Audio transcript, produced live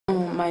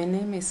My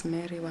name is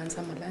Mary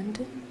Wanza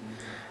Mulandi.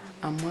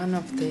 I'm one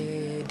of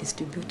the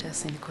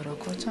distributors in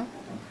Korokocho.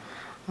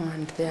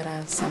 And there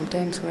are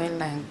sometimes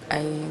when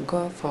I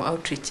go for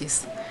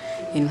outreaches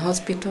in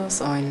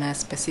hospitals or in a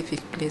specific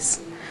place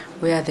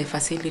where the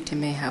facility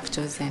may have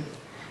chosen,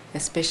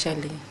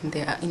 especially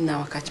in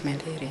our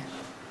catchment area.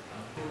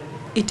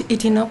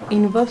 It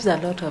involves a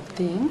lot of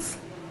things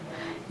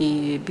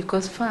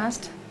because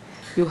first,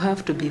 you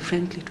have to be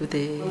friendly to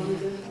the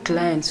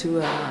clients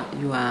you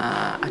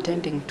are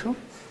attending to.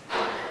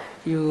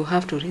 You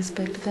have to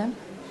respect them.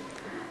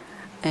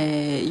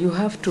 You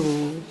have to,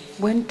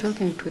 when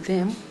talking to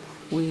them,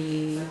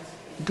 we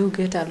do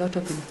get a lot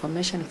of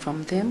information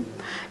from them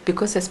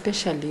because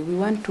especially we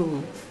want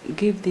to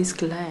give these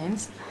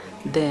clients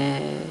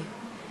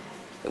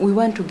we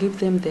want to give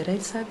them the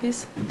right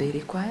service they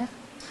require.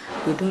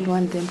 We don't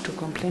want them to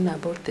complain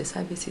about the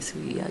services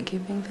we are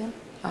giving them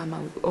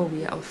or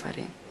we are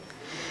offering.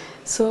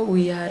 So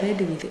we are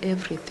ready with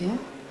everything,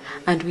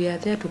 and we are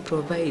there to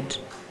provide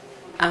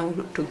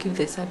and to give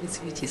the service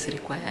which is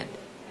required.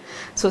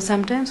 So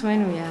sometimes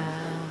when we are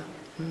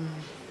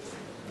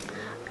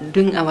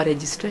doing our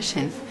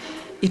registration,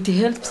 it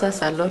helps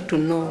us a lot to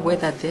know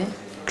whether the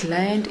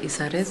client is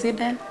a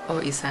resident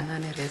or is a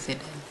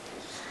non-resident.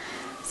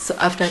 So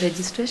after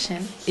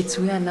registration, it's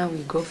where now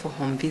we go for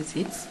home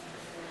visits.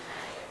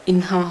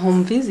 In our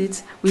home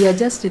visits, we are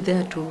just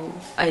there to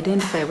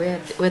identify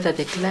whether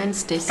the client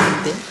stays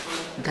in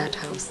that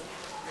house.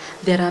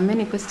 There are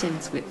many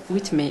questions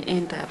which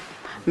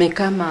may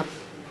come up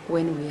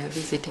when we are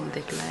visiting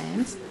the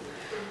clients,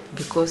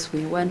 because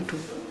we want to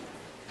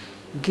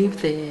give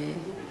the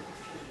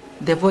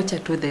voucher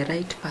to the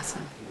right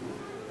person.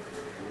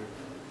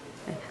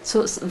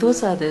 So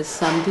those are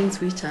some things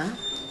which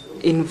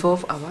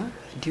involve our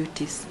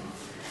duties.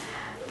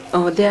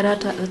 There are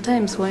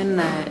times when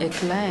a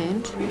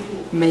client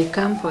may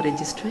come for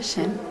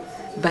registration,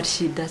 but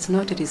she does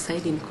not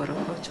reside in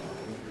Korokocho.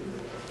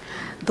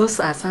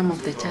 Those are some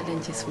of the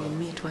challenges we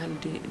meet while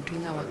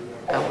doing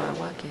our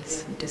work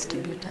as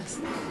distributors.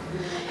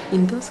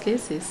 In those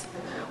cases,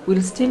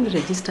 we'll still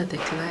register the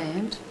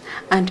client,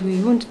 and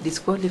we won't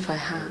disqualify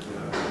her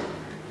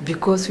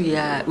because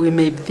we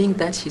may think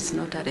that she's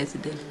not a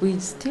resident. We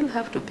still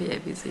have to pay a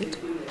visit.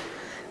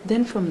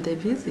 Then from the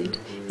visit,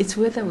 it's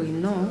whether we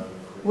know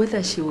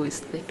whether she was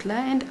the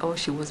client or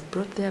she was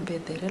brought there by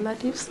the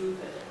relatives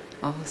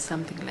or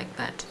something like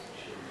that.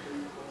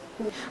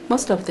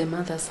 Most of the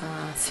mothers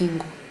are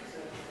single.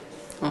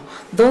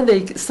 Though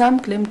some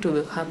claim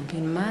to have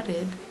been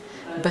married,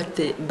 but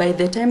by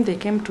the time they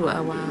came to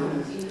our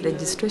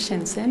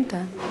registration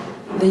center,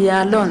 they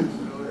are alone.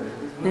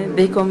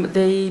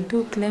 They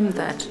do claim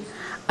that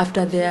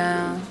after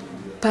their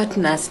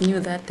partners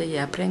knew that they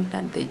are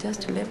pregnant, they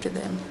just left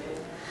them.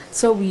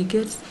 So we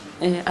get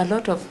a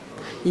lot of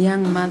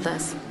young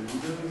mothers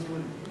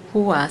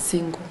who are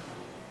single,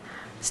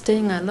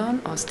 staying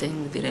alone or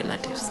staying with the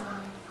relatives.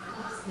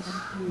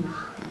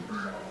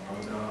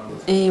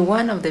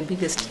 One of the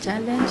biggest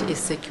challenges is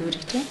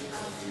security.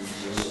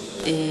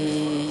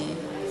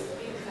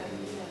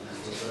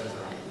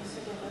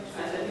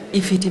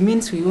 If it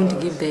means we won't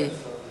give the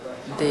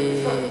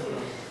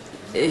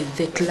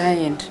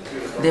client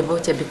the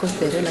voucher because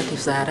the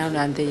relatives are around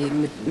and they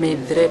may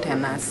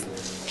threaten us.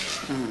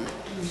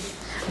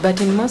 But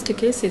in most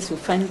cases, we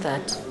find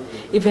that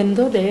even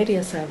though the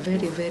areas are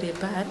very, very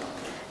bad,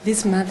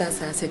 these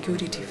mothers are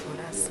security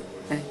for us.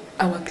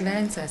 Our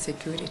clients are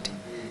security.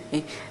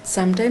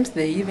 Sometimes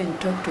they even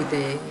talk to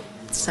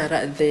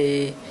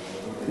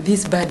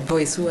these bad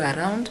boys who are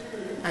around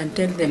and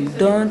tell them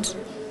don't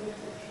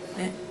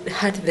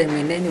hurt them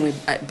in any way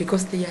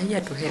because they are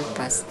here to help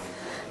us.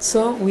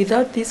 So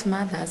without these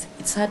mothers,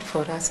 it's hard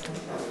for us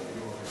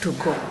to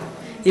go,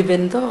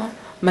 even though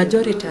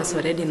majority has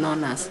already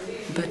known us,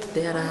 but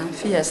there are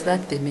fears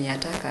that they may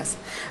attack us.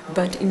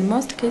 But in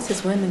most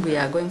cases, when we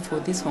are going for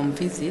these home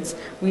visits,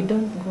 we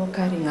don't go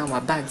carrying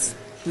our bags.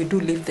 We do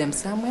leave them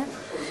somewhere,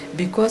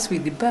 because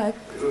with the bag,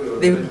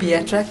 they will be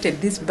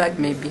attracted. This bag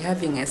may be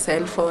having a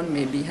cell phone,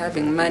 may be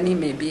having money,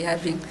 may be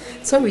having...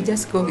 So we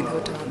just go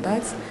without our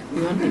bags.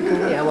 We only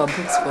carry our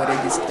books for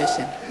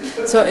registration.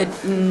 So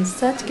in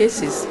such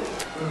cases,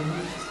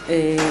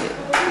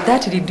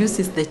 that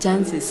reduces the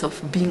chances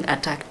of being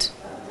attacked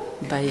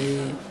by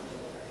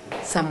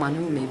someone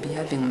who may be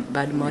having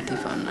bad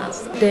motive on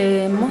us.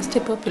 The most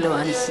popular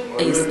one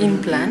is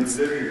implants.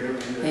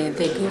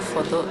 They go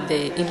for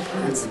the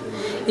implants.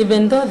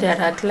 Even though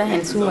there are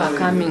clients who are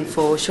coming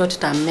for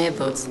short-term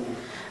methods,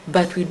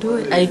 but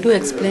I do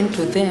explain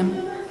to them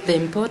the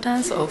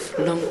importance of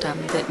long-term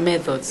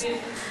methods.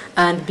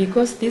 And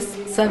because these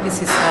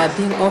services are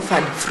being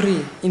offered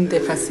free in the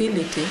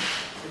facility,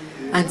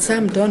 and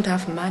some don't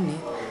have money,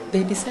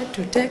 they decide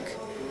to take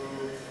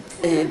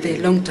the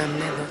long-term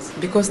methods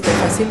because the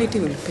facility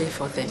will pay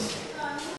for them.